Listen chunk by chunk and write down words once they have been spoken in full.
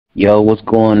Yo, what's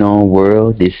going on,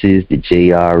 world? This is the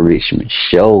JR Richmond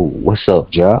Show. What's up,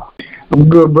 y'all? I'm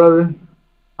good, brother.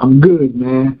 I'm good,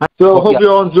 man. So Hope hope y'all.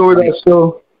 y'all enjoyed that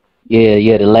show.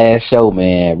 Yeah, the last show,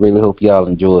 man. Really hope y'all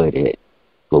enjoyed it.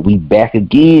 But we back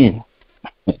again.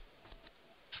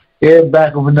 Yeah,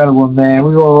 back with another one, man.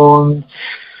 We on,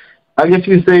 I guess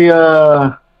you could say,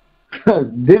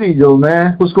 Diddy though,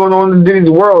 man. What's going on in Diddy's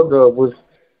world though? Was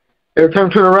every time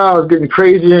I turn around, it's getting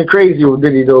crazier and crazier with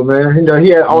Diddy though, man. You know, he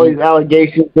had all Mm, these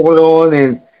allegations going on,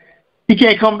 and he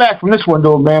can't come back from this one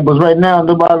though, man. But right now,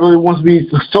 nobody really wants to be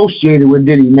associated with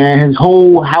Diddy, man. His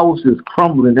whole house is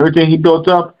crumbling. Everything he built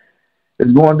up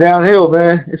is going downhill,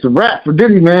 man. It's a wrap for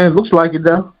Diddy, man. Looks like it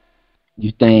though.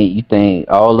 you think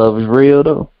all of it's real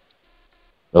though,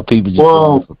 or people just doing it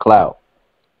Well, for clout?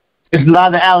 there's a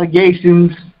lot of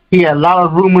allegations. He had a lot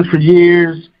of rumors for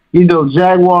years. You know,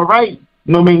 Jaguar Wright.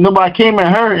 You know what I mean? Nobody came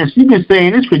at her, and she's been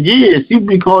saying this for years. She's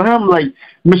been calling him like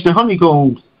Mr.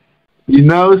 Honeycombs. You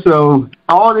know, so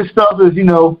all this stuff is,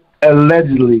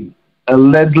 allegedly.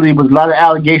 Allegedly, with a lot of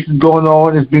allegations going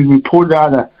on. It's been reported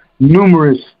out of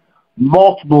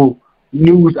multiple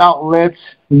news outlets.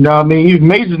 You know what I mean? Even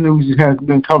major news has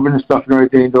been covering this stuff and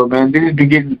everything, though, man. They just been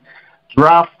getting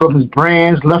dropped from his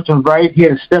brands left and right. He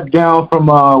had to step down from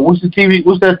what's that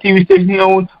TV station he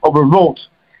owned? Oh, Revolt.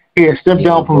 He had to step Yeah,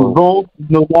 down from bro. Revolt. He's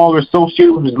no longer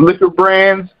associated with his liquor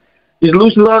brands. He's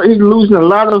losing a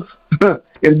lot of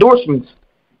endorsements.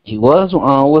 He was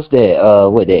what's that?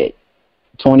 What that?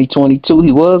 2022.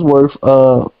 He was worth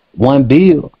 1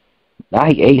 bill. Now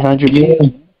he 800 Yeah.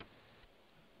 million.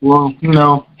 Well, he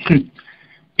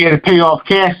had to pay off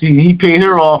Cassie. He paid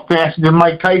her off faster than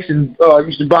Mike Tyson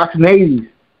used to box in the 80s.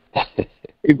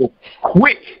 It was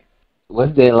quick.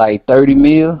 What's that, like 30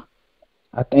 mil?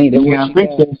 I think that's what Yeah, I she think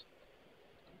got. so.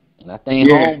 And I think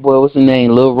Yeah. homeboy, what's his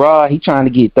name, Lil Rod, he trying to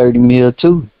get 30 mil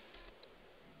too.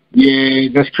 Yeah,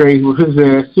 that's crazy with his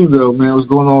ass too, though, man. What's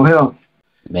going on with him?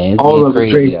 Man, it's All getting of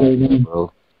it crazy out crazy, here, man.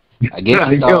 bro. I guess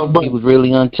he Yo, thought but he was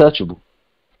really untouchable.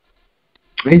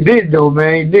 he did though,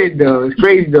 man. He did though. It's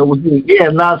crazy though. Yeah,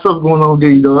 a lot of stuff going on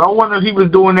with though. I wonder if he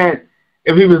was doing that,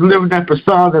 if he was living that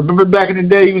persona. Remember back in the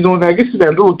day, he was on that. I guess it's that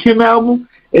little Kim album,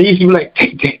 and he used to be like,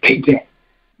 take that, take that.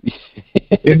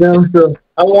 You know. So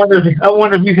I wonder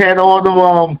if he had all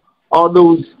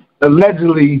those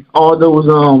allegedly all those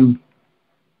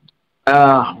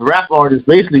rap artists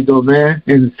basically though, man,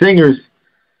 and singers.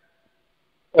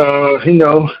 You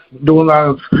know, doing a lot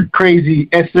of crazy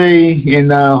essay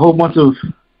and a whole bunch of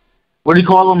what do you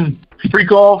call them?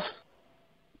 Freak offs.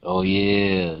 Oh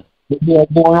yeah. What's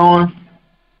going on?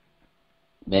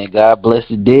 Man, God bless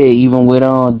the dead, even with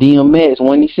DMX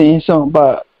when he saying something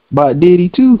about Diddy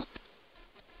too.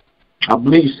 I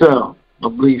believe so. I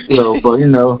believe so. But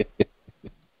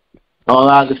a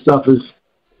lot of the stuff is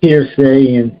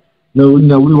hearsay, and no,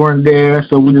 we weren't there,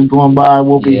 so we just going by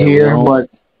what we Yeah, we hear. don't But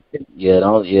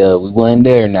we wasn't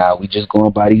there now. We just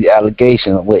going by these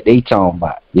allegations of what they talking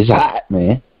about. It's hot,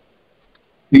 man.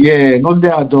 yeah, no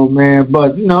doubt though, man.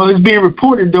 But it's being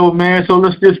reported though, man. So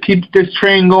let's just keep this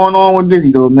train going on with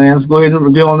Diddy though, man. Let's go ahead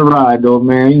and get on the ride though,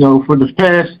 man. For the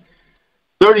past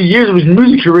 30 years of his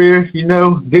music career,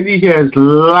 Diddy has a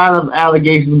lot of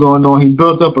allegations going on. He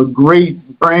built up a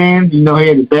great brand. He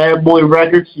had the Bad Boy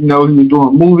Records. He was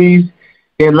doing movies.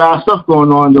 He had a lot of stuff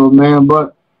going on, though, man.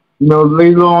 But,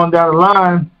 later on down the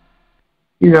line,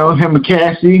 him and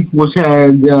Cassie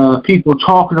had people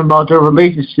talking about their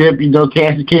relationship.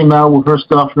 Cassie came out with her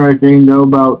stuff and everything,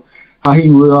 about how he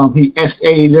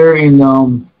SA'd her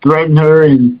and threatened her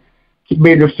and he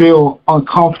made her feel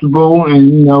uncomfortable,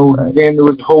 and then there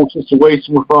was the whole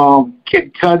situation with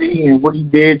Kid Cudi and what he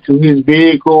did to his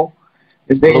vehicle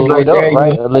and things Blew like it up, that.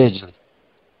 right? Allegedly.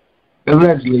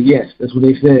 Allegedly, yes, that's what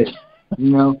they said.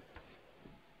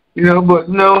 But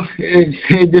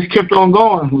it just kept on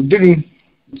going with Diddy.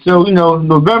 So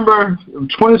November of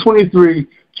 2023,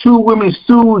 two women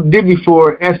sued Diddy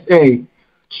for SA.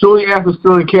 Shortly after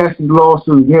suing Cassie's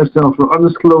lawsuit against them for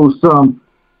undisclosed sum,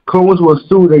 Combs was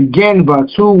sued again by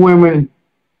two women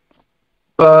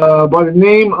by the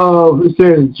name of, it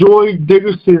says, Joy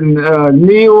Dickerson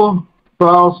Neal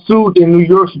filed suit in New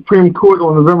York Supreme Court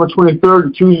on November 23rd,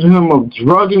 accusing him of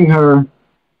drugging her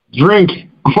drink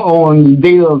on the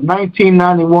date of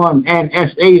 1991 and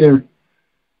S.A.'d her.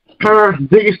 Per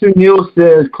Dickerson Neal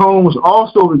says Combs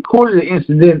also recorded the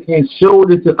incident and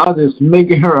showed it to others,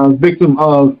 making her a victim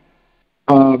of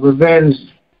revenge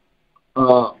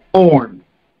porn.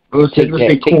 Let's say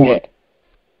Take corn.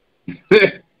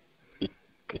 that.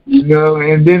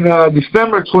 And then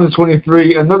December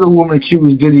 2023, another woman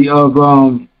accused Diddy of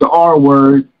the R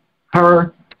word,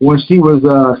 her, when she was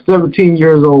 17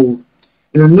 years old.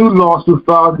 In a new lawsuit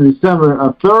filed in December,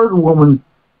 a third woman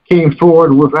came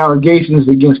forward with allegations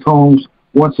against Combs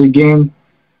once again,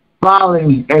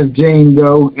 filing as Jane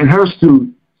Doe. In her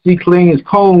suit, she claims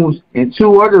Combs and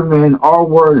two other men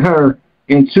R-worded her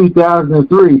in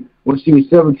 2003 when she was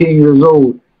 17 years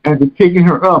old after picking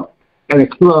her up at a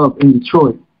club in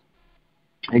Detroit.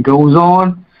 It goes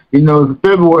on, in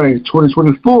February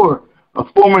 2024, a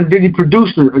former Diddy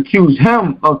producer accused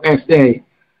him of SA.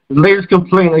 The latest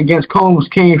complaint against Combs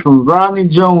came from Rodney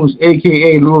Jones,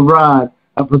 a.k.a. Lil Rod,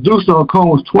 a producer on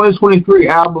Combs' 2023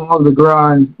 album of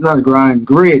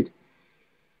Grid.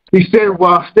 He said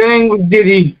while staying with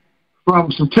Diddy from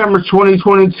September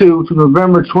 2022 to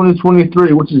November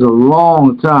 2023, which is a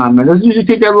long time, man. Does it usually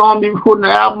take that long to be recording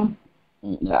the album?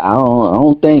 I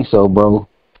don't think so, bro.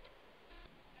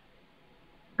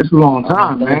 It's a long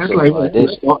time, man. It's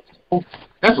like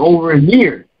that's over a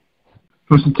year.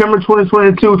 From September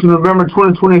 2022 to November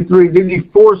 2023, Diddy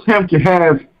forced him to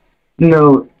have,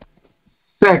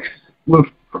 sex with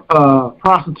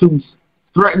prostitutes,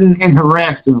 threatened and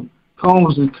harassed him.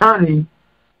 Combs' attorney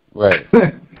right.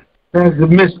 has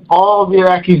dismissed all the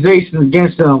accusations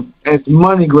against him as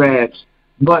money grabs,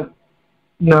 but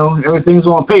everything's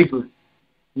on paper.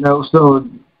 So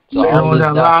all this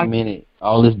documented.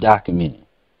 All this documented.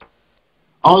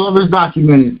 All of it's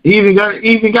documented. He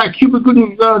even got Cuba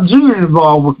Gooding Jr.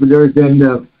 involved with everything.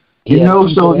 He had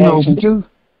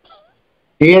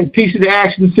a piece of the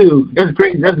action too. That's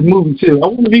great. That's a movie too. I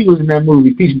wonder if he was in that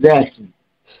movie, Piece of the Action.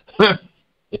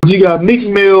 You got Meek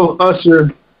Mill,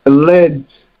 Usher, alleged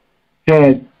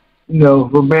had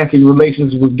romantic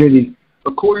relations with Diddy.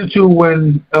 According to what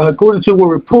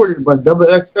reported by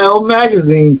XXL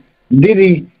magazine,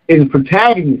 Diddy is the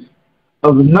protagonist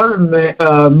of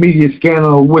another media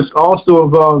scandal which also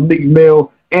involved Meek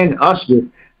Mill and Usher.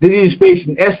 Diddy is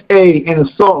facing SA and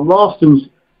assault lawsuits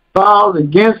filed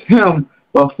against him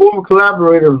by former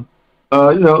collaborator,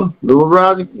 Lil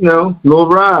Rod.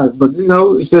 But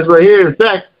it says right here, in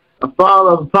fact, a file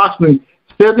of approximately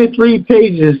 73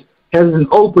 pages has been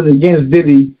opened against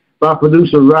Diddy by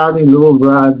producer Rodney Lil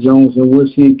Rod Jones, in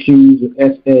which he accused of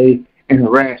SA and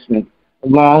harassment,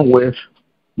 along with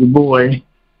the boy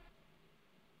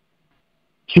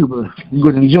Cuba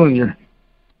Gooding Jr.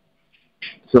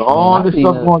 So all this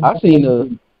stuff going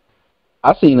on.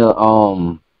 I seen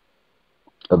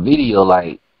a video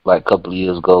like a couple of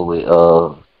years ago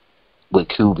with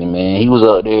Cuban, man. He was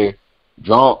up there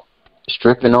drunk,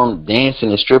 dancing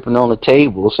and stripping on the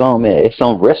table or something at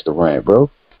some restaurant, bro.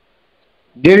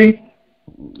 Did he?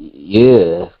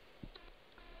 Yeah.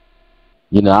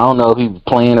 I don't know if he was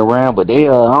playing around, but they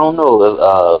I don't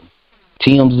know,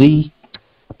 TMZ,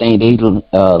 I think they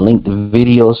linked the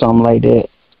video or something like that.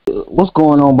 What's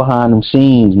going on behind them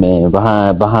scenes, man?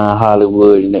 Behind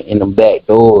Hollywood in them back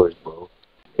doors, bro.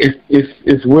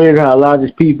 It's weird how a lot of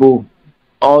these people,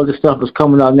 all this stuff is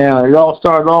coming out now. It all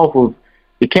started off with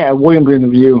the Cat Williams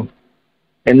interview,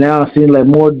 and now it seems like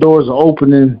more doors are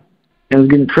opening, and it's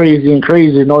getting crazy and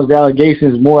crazy. And all these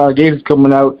allegations, more allegations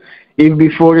coming out, even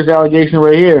before this allegation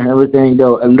right here and everything,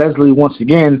 though. And Leslie, once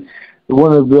again,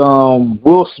 one of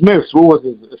Will Smith's, what was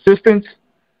his assistants?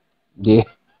 Yeah.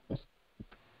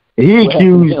 He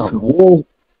accused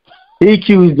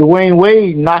Dwayne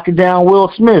Wade knocking down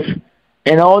Will Smith.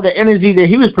 And all the energy that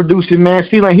he was producing, man,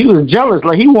 seemed like he was jealous,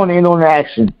 like he wanted in on the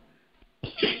action.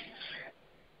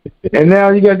 And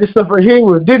now you got this stuff right here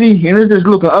with Diddy, and it's just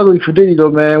looking ugly for Diddy, though,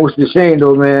 man, which is a shame,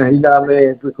 though, man.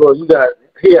 Because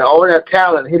he had all that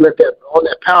talent, he let all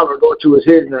that power go to his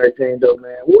head and everything, though,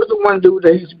 man. What was the one dude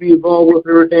that he used to be involved with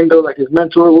everything, though, like his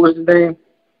mentor, what was his name?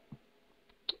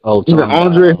 Oh,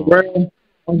 Andre Harrell?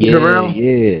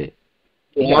 Yeah.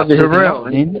 Andre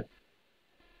Harrell.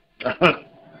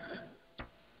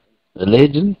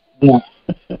 Allegedly? Yeah.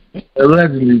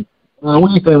 Allegedly. What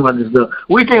do you think about this stuff?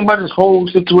 What do you think about this whole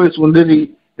situation with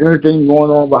Diddy and everything going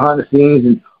on behind the scenes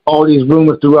and all these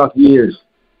rumors throughout the years?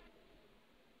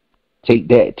 Take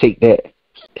that.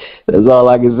 That's all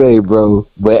I can say, bro.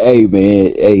 But hey,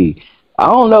 man, I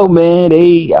don't know, man.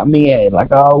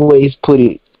 Like I always put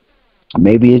it,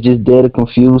 maybe it's just there to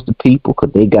confuse the people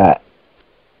because they got,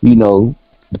 the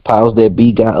powers that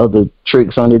be got other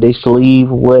tricks under their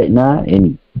sleeve or whatnot.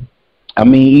 And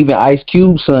even Ice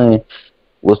Cube's son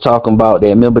was talking about that.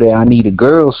 Remember that I Need a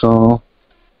Girl song?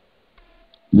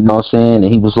 You know what I'm saying?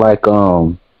 And he was like,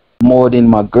 more than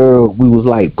my girl, we was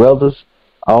like brothers.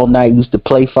 All night used to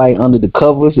play fight under the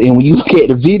covers. And when you look at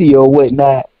the video or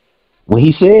whatnot, when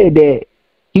he said that,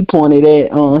 he pointed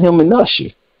at him and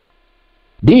Usher.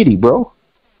 Diddy, bro.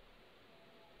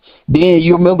 Then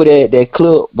you remember that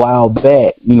clip a while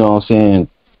back, you know what I'm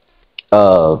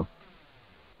saying?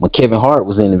 when Kevin Hart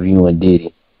was interviewing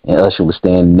Diddy, and Usher was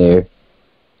standing there,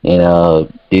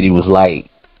 and Diddy was like,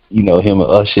 you know, him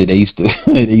and Usher, they used to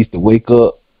they used to wake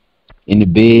up in the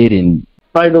bed and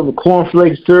fight over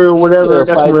cornflakes or whatever. yeah,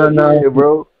 That's fight when over it,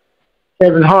 bro.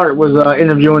 Kevin Hart was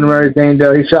interviewing him and everything,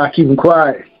 though. He tried to keep him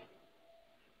quiet.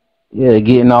 Yeah,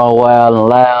 getting all wild and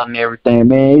loud and everything,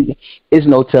 man. It's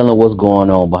no telling what's going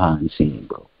on behind the scenes,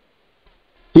 bro.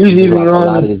 He was even a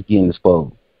lot of this getting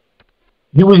exposed.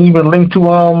 He was even linked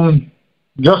to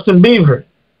Justin Bieber.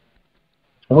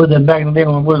 Was it back in the day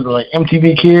when it was like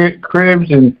MTV Cribs,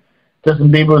 and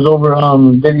Justin Bieber was over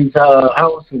Diddy's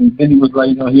house, and Diddy was like,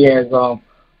 you know, he has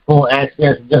full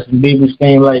access to Justin Bieber,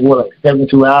 staying like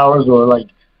 72 hours or like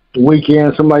the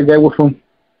weekend, something like that with him.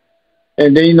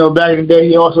 And then, you know, back in the day,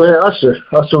 he also had Usher.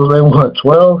 Usher was like, what,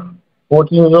 12,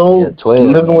 14 years old? Yeah, 12,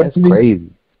 living with that's crazy.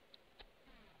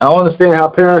 I don't understand how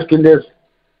parents can just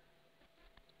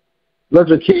let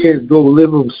their kids go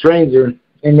live with a stranger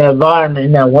in that environment,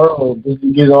 in that world, just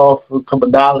to get off for a couple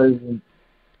of dollars and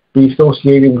be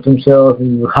associated with themselves,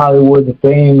 and Hollywood, the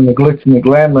fame and the glitz and the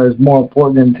glamour is more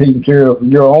important than taking care of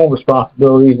your own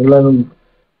responsibilities and letting them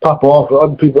pop off for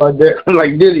other people like that,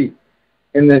 like Diddy.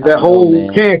 And that whole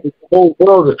campus, the whole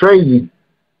world is crazy.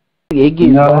 It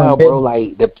gets wild, bro.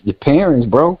 Like the parents,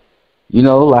 bro. You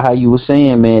know, like how you were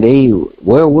saying, man.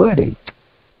 Where were they?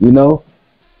 You know,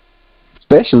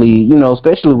 especially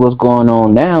what's going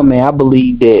on now, man. I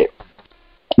believe that,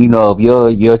 you know,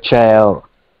 if your child,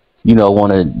 you know,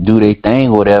 want to do their thing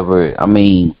or whatever, I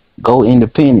mean, go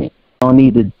independent. You don't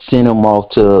need to send them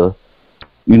off to,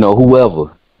 you know,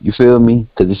 whoever. You feel me?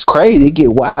 Because it's crazy. It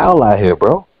get wild out here,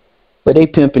 bro. But they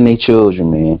pimping their children,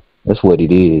 man. That's what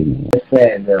it is, man. It's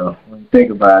sad, though, when you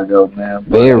think about it, though, man.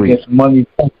 But very.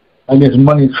 I guess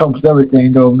money trumps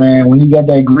everything, though, man. When you got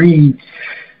that greed,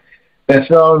 that's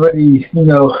already, you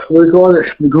know, what do you call it?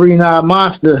 The green-eyed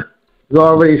monster is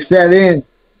already set in.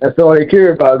 That's all they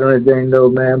care about and everything,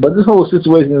 though, man. But this whole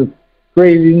situation is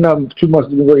crazy. Nothing too much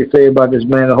to really say about this,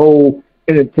 man. The whole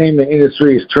entertainment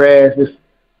industry is trash. Just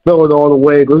throw it all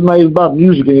away. Because it's not even about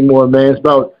music anymore, man. It's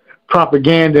about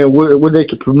propaganda and what they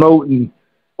can promote and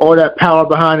all that power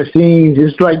behind the scenes.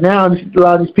 It's like now a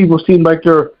lot of these people seem like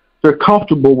they're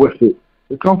comfortable with it.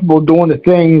 They're comfortable doing the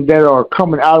things that are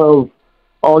coming out of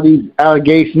all these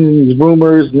allegations,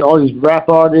 rumors, and all these rap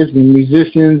artists and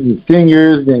musicians and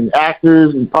singers and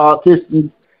actors and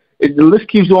politicians. The list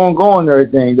keeps on going and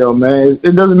everything, though, man.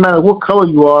 It doesn't matter what color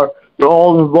you are. They're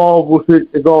all involved with it.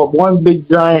 It's all one big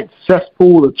giant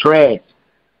cesspool of trash.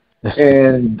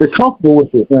 And they're comfortable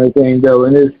with it and everything, though.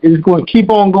 And it's going to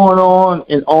keep on going on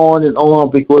and on and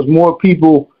on because more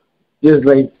people just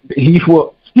like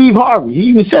Steve Harvey, he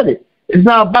even said it. It's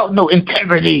not about no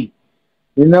integrity.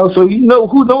 You know, so you know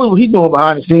who knows what he's doing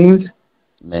behind the scenes.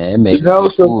 Man, it makes you know,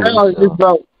 so now it's just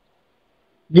about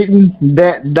getting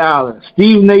that dollar.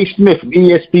 Stephen A. Smith from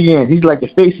ESPN, he's like the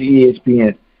face of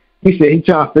ESPN. He said he's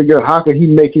trying to figure out how can he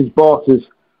make his bosses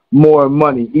more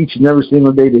money each and every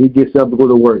single day that he gets up to go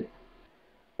to work.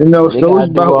 You know, they so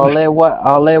it's about all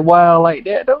that wild like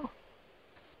that though.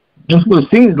 That's what it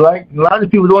seems like. A lot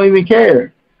of people don't even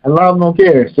care. A lot of them don't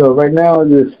care. So right now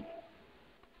it's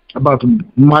about the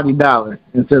mighty dollar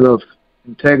instead of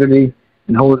integrity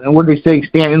and what they say,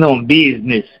 standing on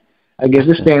business. I guess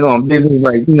it's standing on business,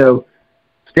 like, you know,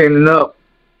 standing up,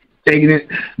 taking it,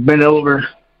 bend over,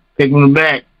 taking it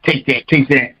back, take that. Take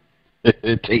that.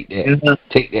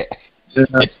 Take that.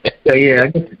 Yeah, I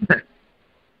guess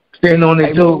standing on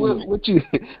their toes. What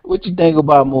you think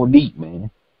about Monique, man?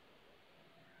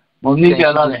 Monique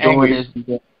got a lot of anger.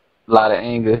 A lot of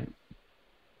anger.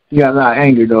 She got a lot of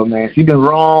anger, though, man. She's been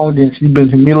wronged and she's been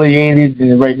humiliated,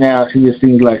 and right now she just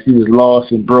seems like she was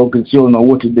lost and broken. She don't know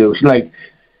what to do.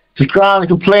 She's crying and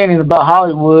complaining about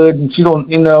Hollywood, and she don't,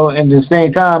 you know, and at the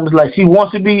same time, it's like she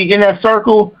wants to be in that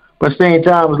circle, but at the same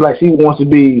time, it's like she wants to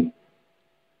be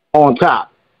on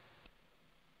top.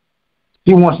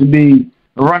 She wants to be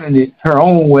running it her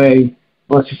own way,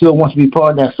 but she still wants to be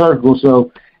part of that circle.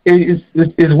 So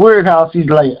it's weird how she's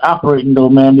like operating, though,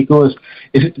 man, because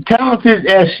as talented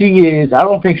as she is, I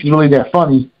don't think she's really that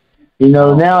funny. You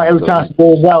know, now every time she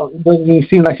goes out, it doesn't even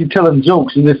seem like she's telling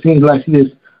jokes. It just seems like she's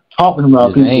just talking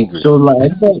about people. Angry. So,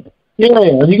 like, yeah,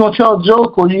 are you going to tell a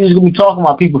joke or are you just going to be talking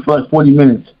about people for like 40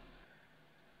 minutes?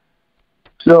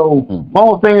 So, my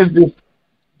whole thing is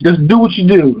just do what you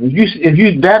do. If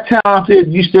you're that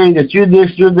talented, you say that you're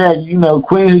this, you're that, you know,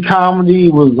 Queen's Comedy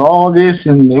was all this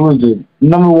and it was the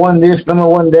number one this, number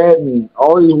one that, and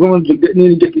all these women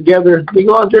need to get together. You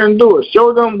go out there and do it.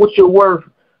 Show them what you're worth.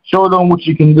 Show them what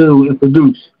you can do and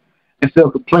produce. instead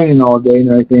of complaining all day and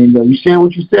everything, though. You said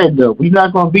what you said, though. We're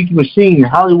not going to beat the machine.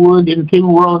 Hollywood, the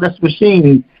entertainment world, that's the machine.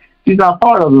 And she's not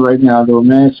part of it right now, though,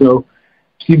 man. So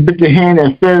she bit the hand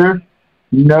that fed her,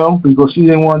 you know, because she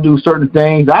didn't want to do certain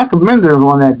things. I commend her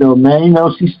on that, though, man. You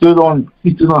know, she stood on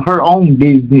her own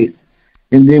business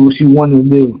and did what she wanted to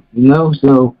do, you know.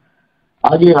 So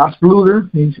I salute her.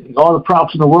 All the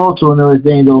props in the world to her and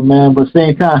everything, though, man. But at the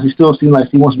same time, she still seems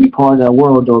like she wants to be part of that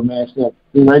world, though, man. So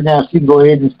right now, she can go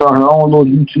ahead and start her own little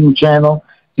YouTube channel.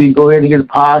 She can go ahead and get a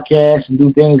podcast and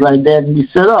do things like that and be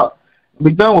set up.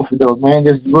 Be done with it, though, man.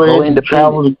 Just go ahead and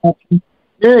travel the country.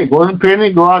 Yeah, go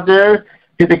independent, go out there,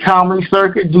 hit the comedy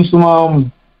circuit, do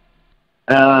some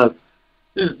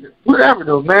whatever,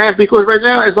 though, man. Because right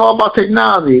now it's all about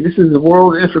technology. This is the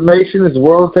world of information. It's the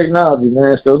world of technology,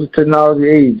 man. So it's a technology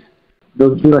age.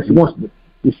 Doesn't feel like she wants to.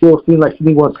 It still seems like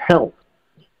she wants help.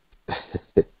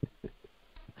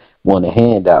 Want a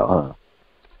handout, huh?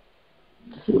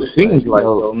 That's what it seems like,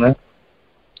 though, man.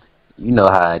 You know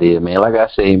how it is, man. Like I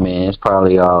say, man, it's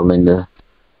probably all in the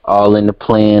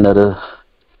plan of the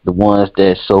ones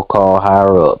that so-called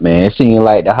higher up, man. It seems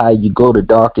like the higher you go, the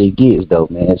darker it gets, though,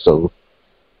 man. So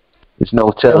it's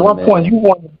no telling. At one point,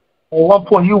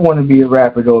 you want to be a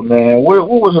rapper, though, man. What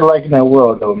was it like in that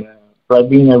world, though, man? Like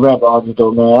being a rapper artist, though,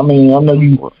 man. I mean, I know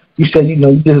you said you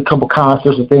did a couple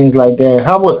concerts and things like that.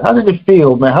 How did it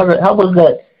feel, man? How was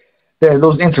that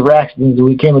those interactions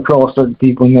when you came across certain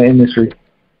people in the industry?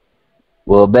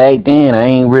 Well, back then, I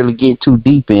ain't really get too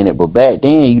deep in it, but back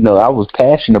then, I was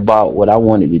passionate about what I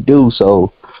wanted to do,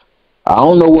 so I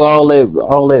don't know where all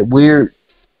that weird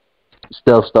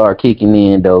stuff started kicking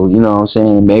in, though, you know what I'm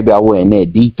saying? Maybe I wasn't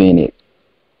that deep in it.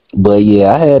 But,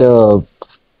 yeah, I had, talked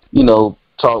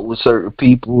with certain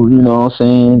people, you know what I'm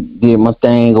saying, did my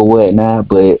thing or whatnot,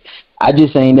 but I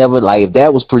just ain't never, like, if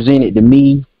that was presented to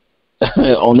me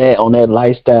on that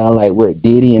lifestyle, like what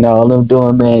Diddy and all them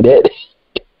doing, man,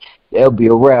 that'll be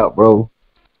a wrap, bro.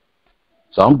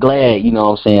 So I'm glad, you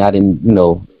know what I'm saying, I didn't,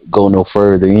 go no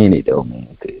further in it, though,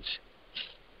 man, because,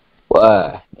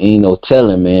 why? Ain't no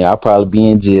telling, man. I'll probably be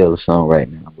in jail or something right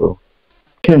now, bro.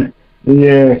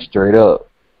 Yeah. Straight up.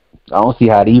 I don't see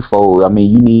how these folks, I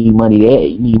mean, you need money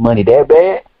that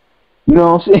bad? You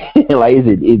know what I'm saying? Like, is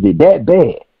it that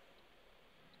bad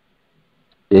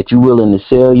that you willing to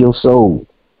sell your soul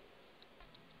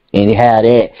and how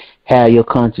your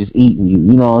conscience eating you?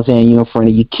 You know what I'm saying? You're in front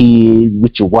of your kids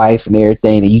with your wife and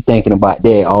everything, and you thinking about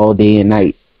that all day and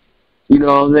night. You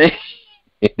know what I'm saying?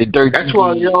 That's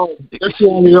why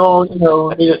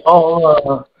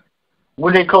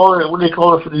what they call it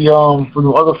for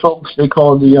the other folks, they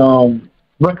call it the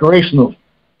recreational.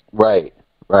 Right.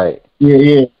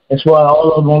 Yeah. That's why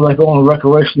all of them are like on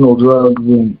recreational drugs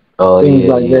and things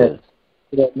like that.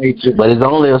 That nature. But it's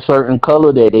only a certain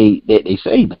color that they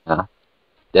say now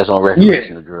that's on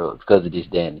recreational drugs because of this,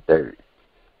 that, and the third.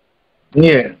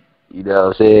 Yeah. You know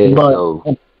what I'm saying?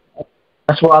 But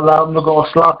that's why a lot of them look all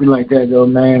sloppy like that, though,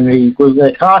 man. Because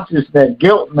that conscience, that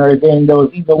guilt and everything, though,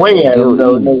 is eating away at them,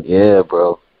 though. Yeah,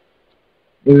 bro.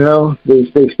 You know, they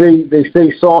stay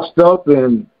sauced up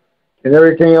and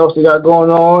everything else they got going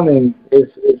on, and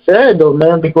it's sad, though,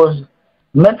 man, because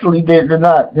mentally they're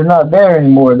not there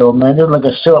anymore, though, man. They're like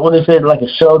a shell. What they say, like a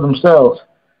shell themselves.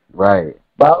 Right.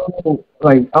 But I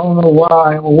don't know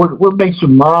why. What makes your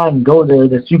mind go there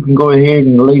that you can go ahead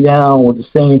and lay down with the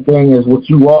same thing as what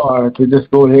you are to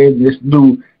just go ahead and just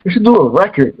do a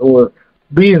record or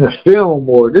be in a film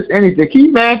or just anything. Can you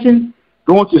imagine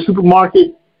going to the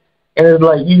supermarket and it's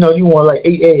like you want like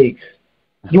 8 eggs,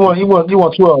 you want 12, you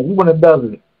want a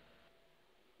dozen,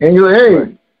 and you're like,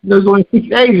 hey, there's only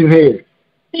 6 eggs in here.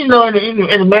 And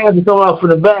the manager come out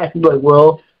from the back. He's like,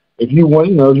 well, if you want,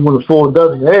 you want a full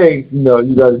dozen eggs, you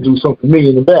got to do something for me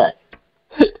in the back.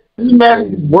 Can you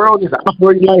imagine the world is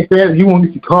operating like that? If you want to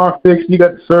get your car fixed, you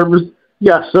got the service,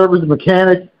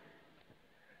 mechanic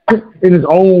in his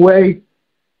own way.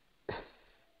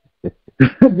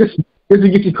 just to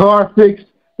get your car fixed,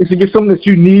 just to get something that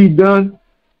you need done.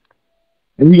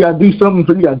 And you got to do something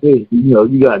for you got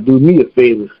to do me a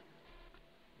favor.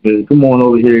 Hey, come on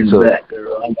over here in the back,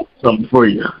 girl. I got something for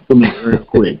you. Come here real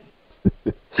quick.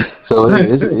 So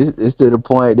it's to the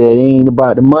point that it ain't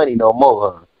about the money no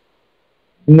more, huh?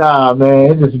 Nah,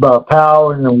 man, it's just about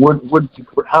power and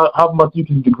how much you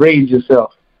can degrade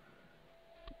yourself.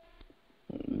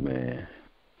 Man,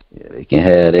 yeah, they can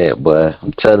have that, but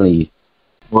I'm telling you.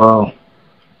 Well,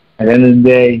 at the end of the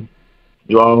day,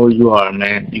 you are who you are,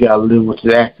 man. You gotta live with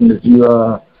the acting that you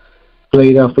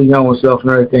played up for your own self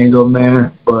and everything, though,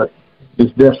 man. But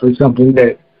it's definitely something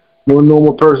that No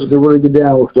normal person can really get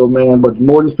down with, though, man. But the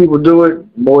more these people do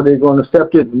it, the more they're going to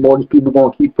accept it. The more these people are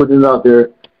going to keep putting it out there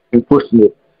and pushing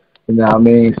it. You know what I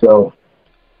mean? So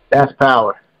that's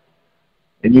power.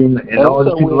 And all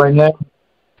these people right now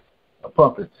are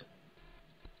puppets.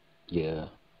 Yeah,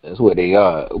 that's what they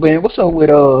are. Man, what's up with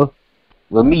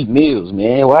Meat Mills,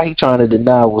 man? Why he trying to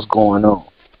deny what's going on?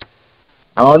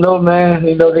 I don't know, man.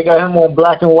 You know, they got him on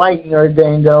black and white and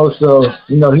everything, though. So,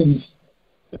 you know, he's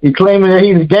claiming that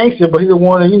he's a gangster, but he don't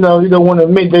want to, he don't want to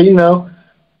admit that,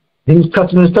 he's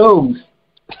touching his toes.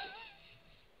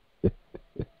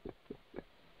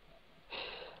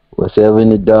 Whatever in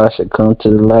the dark should come to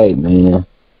the light, man.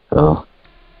 So,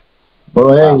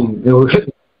 well, hey, it was,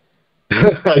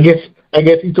 I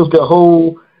guess he took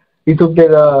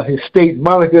that his state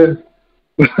moniker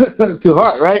to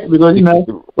heart, right? Because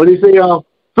what they say,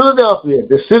 Philadelphia,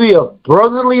 the city of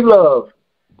brotherly love.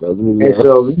 brotherly And love.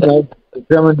 so,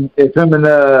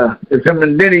 if him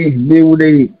and Diddy did what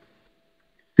they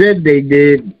said they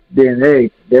did, then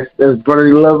hey, that's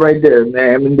brotherly love right there,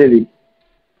 man. Him and Diddy.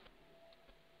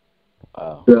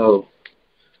 Wow. So,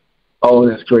 oh,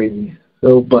 that's crazy.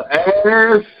 So, but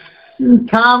as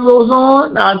time goes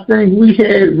on, I think we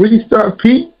had restart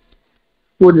Pete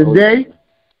for the day.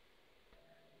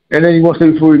 And then you want to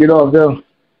say before we get off, though,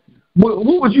 what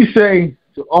would you say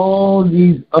to all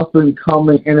these up and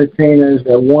coming entertainers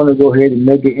that want to go ahead and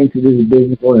make it into this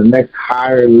business on the next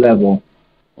higher level?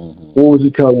 Mm-hmm. What would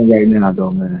you tell them right now,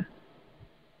 though, man?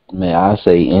 Man, I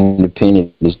say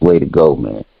independent is the way to go,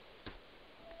 man.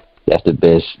 That's the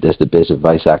best. That's the best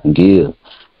advice I can give.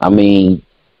 I mean,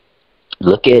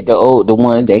 look at the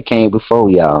one that came before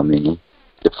y'all, man.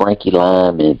 The Frankie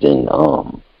Lyman's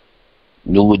and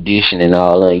New Edition and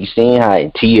all that. You seen how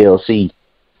in TLC,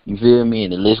 you feel me?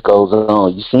 And the list goes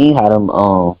on. You seen how them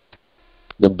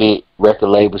the big record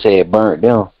labels had burnt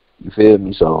them. You feel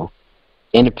me? So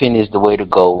independent is the way to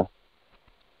go.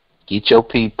 Get your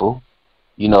people,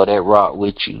 that rock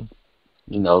with you.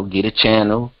 Get a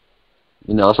channel.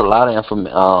 It's a lot of a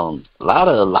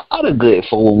lot of good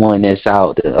 401 that's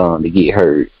out to get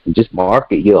heard. And just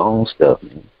market your own stuff,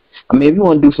 man. I mean, if you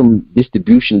want to do some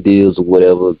distribution deals or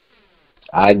whatever,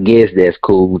 I guess that's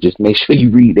cool. Just make sure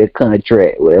you read that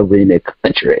contract, whatever in that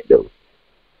contract, though.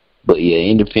 But yeah,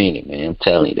 independent, man. I'm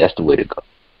telling you, that's the way to go.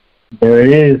 There it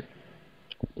is.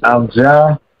 I'm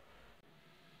John.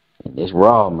 And it's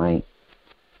raw, man.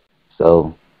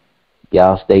 So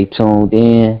y'all stay tuned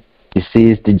in. This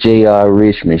is the J.R.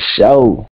 Richmond Show.